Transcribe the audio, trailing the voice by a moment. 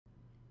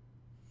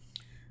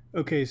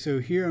Okay, so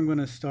here I'm going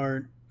to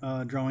start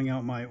drawing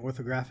out my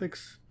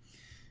orthographics.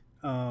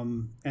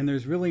 And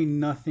there's really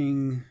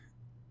nothing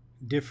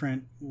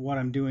different what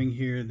I'm doing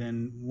here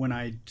than when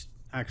I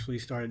actually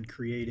started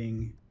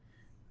creating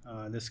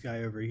this guy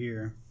over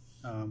here.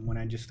 When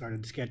I just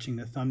started sketching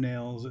the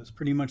thumbnails, it's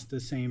pretty much the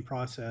same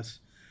process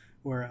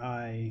where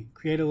I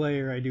create a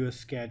layer, I do a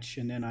sketch,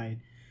 and then I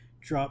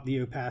drop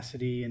the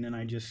opacity, and then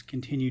I just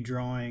continue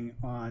drawing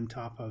on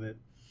top of it.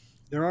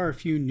 There are a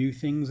few new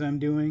things I'm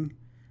doing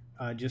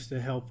just to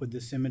help with the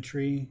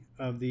symmetry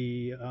of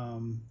the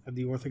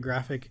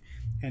orthographic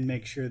and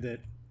make sure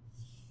that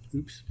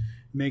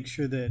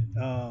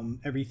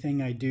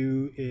everything I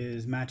do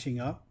is matching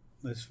up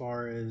as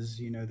far as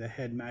the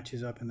head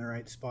matches up in the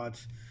right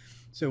spots.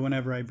 So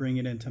whenever I bring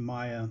it into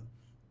Maya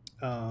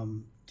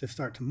to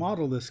start to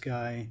model this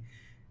guy,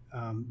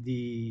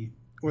 the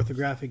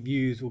orthographic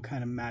views will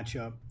kind of match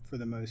up for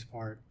the most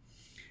part.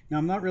 Now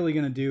I'm not really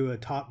going to do a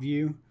top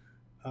view.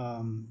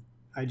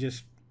 I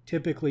just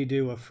typically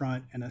do a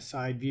front and a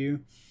side view.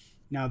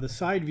 Now the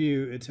side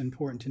view, it's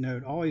important to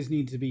note, always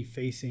needs to be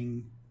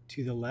facing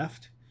to the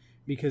left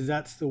because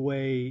that's the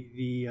way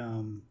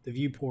the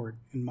viewport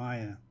in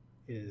Maya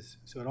is.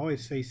 So it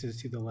always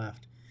faces to the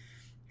left.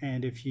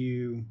 And if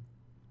you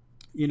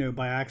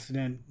by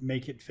accident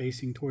make it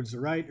facing towards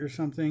the right or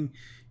something,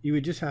 you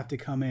would just have to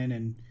come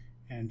in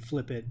and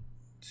flip it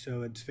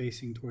so it's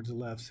facing towards the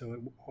left, so it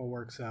all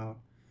works out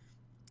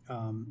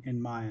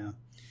in Maya.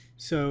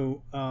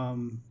 So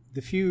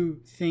the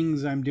few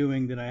things I'm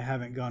doing that I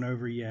haven't gone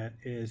over yet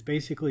is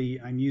basically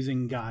I'm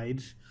using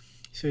guides.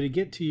 So to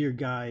get to your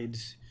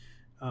guides,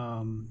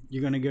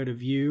 you're going to go to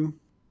View,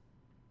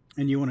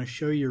 and you want to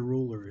show your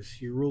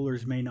rulers. Your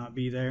rulers may not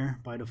be there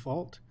by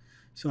default,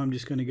 so I'm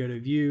just going to go to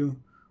View,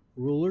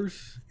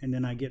 Rulers, and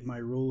then I get my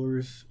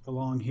rulers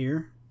along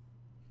here,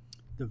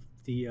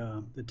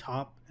 the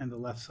top and the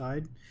left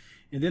side,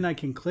 and then I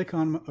can click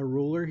on a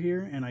ruler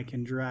here and I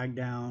can drag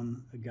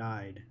down a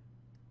guide.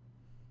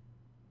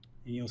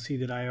 And you'll see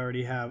that I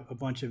already have a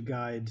bunch of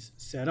guides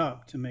set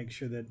up to make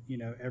sure that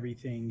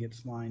everything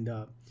gets lined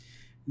up.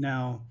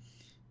 Now,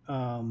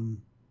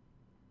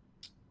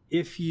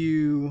 if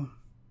you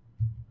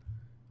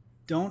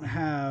don't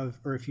have,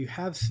 or if you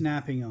have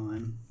snapping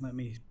on, let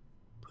me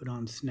put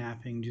on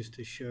snapping just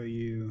to show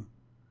you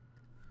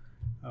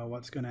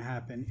what's going to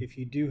happen if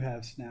you do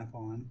have snap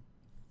on.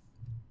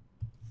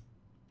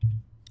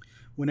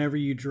 Whenever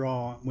you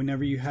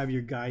have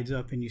your guides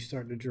up and you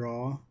start to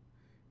draw,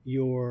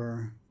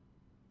 your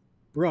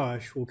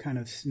brush will kind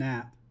of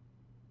snap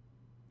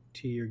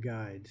to your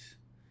guides.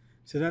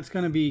 So that's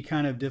going to be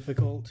kind of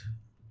difficult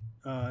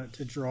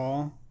to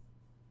draw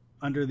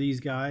under these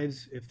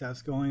guides if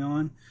that's going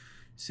on.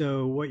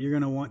 So what you're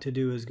going to want to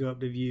do is go up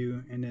to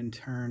View and then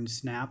turn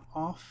Snap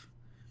off.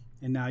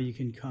 And now you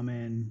can come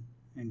in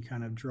and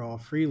kind of draw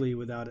freely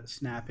without it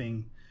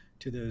snapping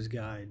to those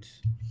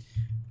guides.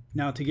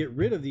 Now to get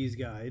rid of these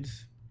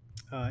guides,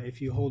 if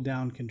you hold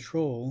down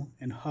Control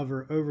and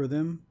hover over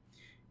them,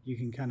 you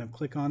can kind of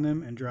click on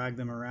them and drag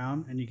them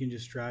around, and you can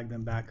just drag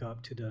them back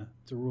up to the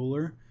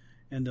ruler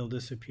and they'll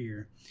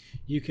disappear.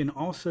 You can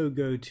also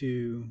go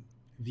to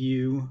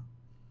View,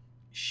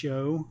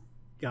 Show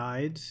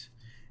Guides,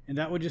 and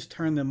that would just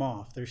turn them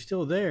off. They're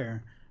still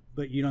there,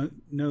 but you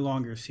no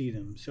longer see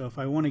them. So if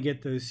I want to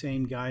get those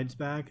same guides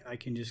back, I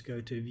can just go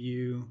to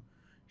View,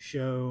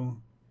 Show,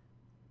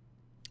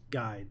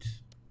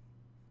 Guides.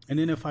 And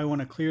then if I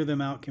want to clear them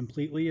out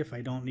completely, if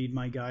I don't need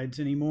my guides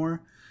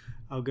anymore,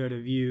 I'll go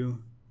to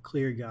View,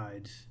 Clear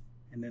Guides,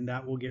 and then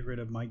that will get rid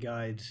of my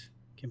guides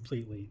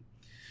completely.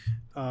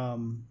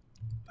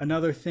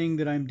 Another thing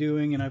that I'm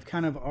doing, and I've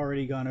kind of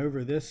already gone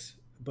over this,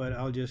 but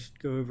I'll just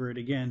go over it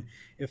again.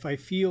 If I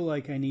feel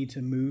like I need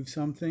to move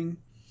something,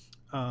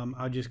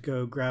 I'll just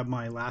go grab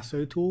my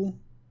lasso tool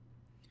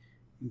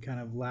and kind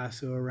of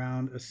lasso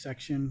around a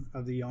section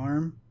of the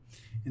arm,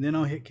 and then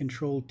I'll hit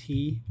Control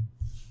T,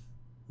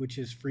 which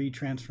is free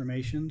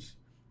transformations.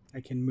 I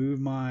can move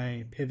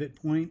my pivot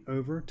point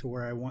over to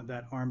where I want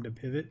that arm to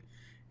pivot,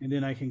 and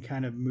then I can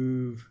kind of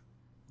move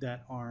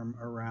that arm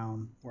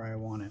around where I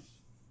want it.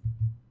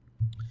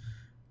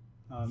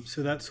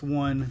 So that's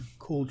one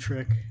cool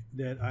trick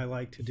that I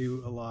like to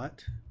do a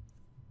lot.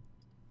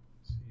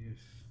 Let's see if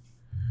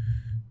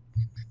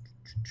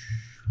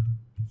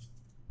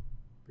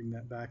bring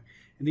that back.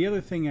 And the other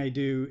thing I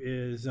do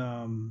is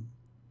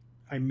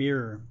I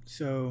mirror.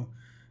 So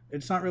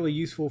it's not really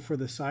useful for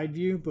the side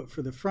view, but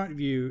for the front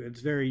view,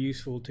 it's very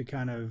useful to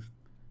kind of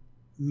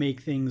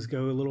make things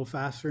go a little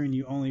faster, and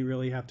you only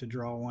really have to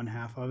draw one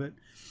half of it.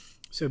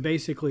 So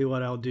basically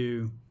what I'll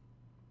do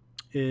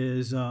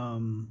is,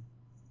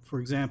 for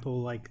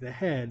example, like the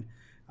head,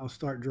 I'll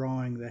start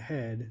drawing the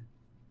head.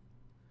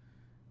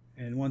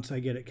 And once I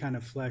get it kind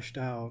of fleshed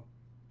out,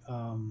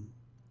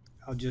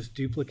 I'll just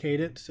duplicate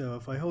it. So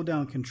if I hold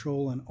down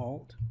Control and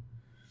Alt,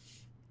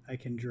 I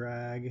can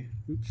drag,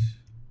 oops,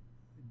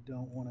 I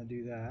don't want to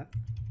do that.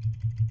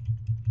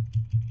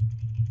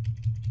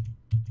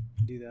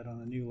 Do that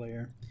on a new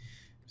layer.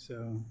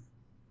 So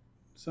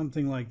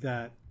something like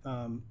that.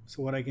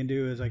 So what I can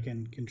do is I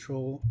can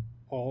Control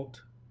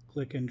Alt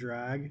click and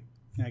drag,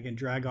 and I can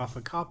drag off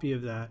a copy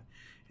of that,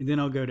 and then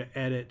I'll go to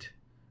Edit,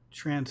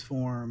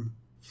 Transform,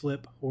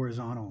 Flip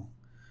Horizontal,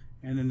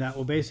 and then that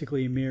will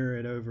basically mirror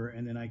it over,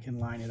 and then I can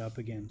line it up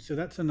again. So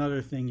that's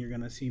another thing you're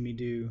going to see me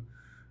do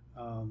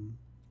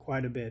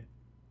quite a bit,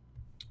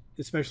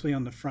 especially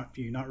on the front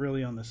view, not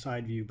really on the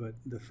side view, but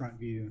the front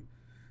view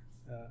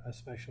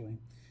especially.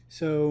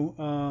 So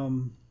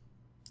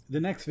the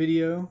next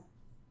video,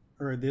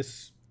 or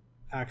this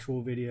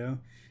actual video,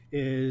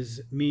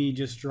 is me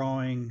just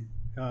drawing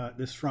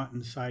this front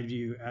and side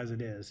view as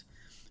it is.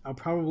 I'll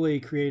probably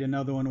create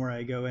another one where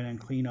I go in and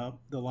clean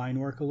up the line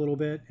work a little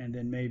bit, and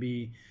then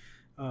maybe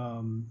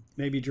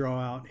draw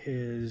out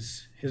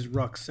his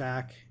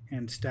rucksack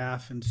and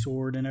staff and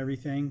sword and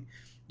everything,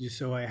 just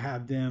so I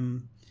have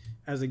them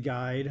as a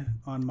guide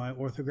on my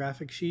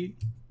orthographic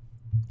sheet.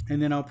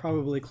 And then I'll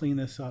probably clean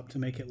this up to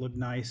make it look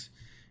nice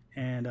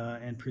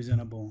and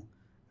presentable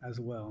as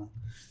well.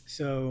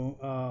 So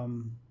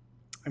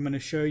I'm going to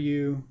show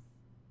you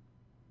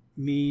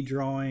me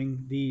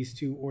drawing these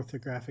two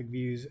orthographic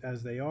views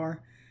as they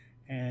are,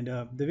 and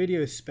the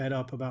video is sped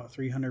up about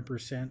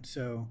 300%,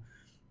 so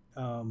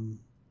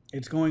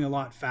it's going a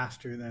lot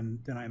faster than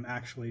I'm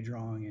actually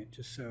drawing it,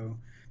 just so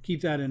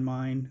keep that in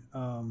mind.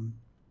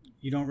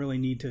 You don't really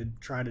need to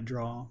try to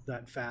draw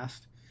that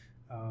fast.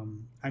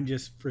 I'm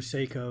just, for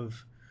sake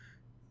of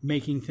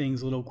making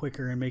things a little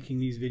quicker and making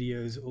these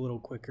videos a little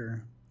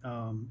quicker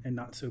and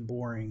not so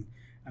boring,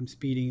 I'm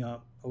speeding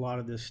up a lot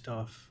of this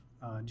stuff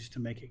just to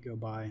make it go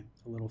by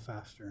a little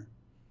faster.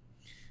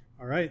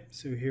 All right,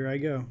 so here I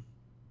go.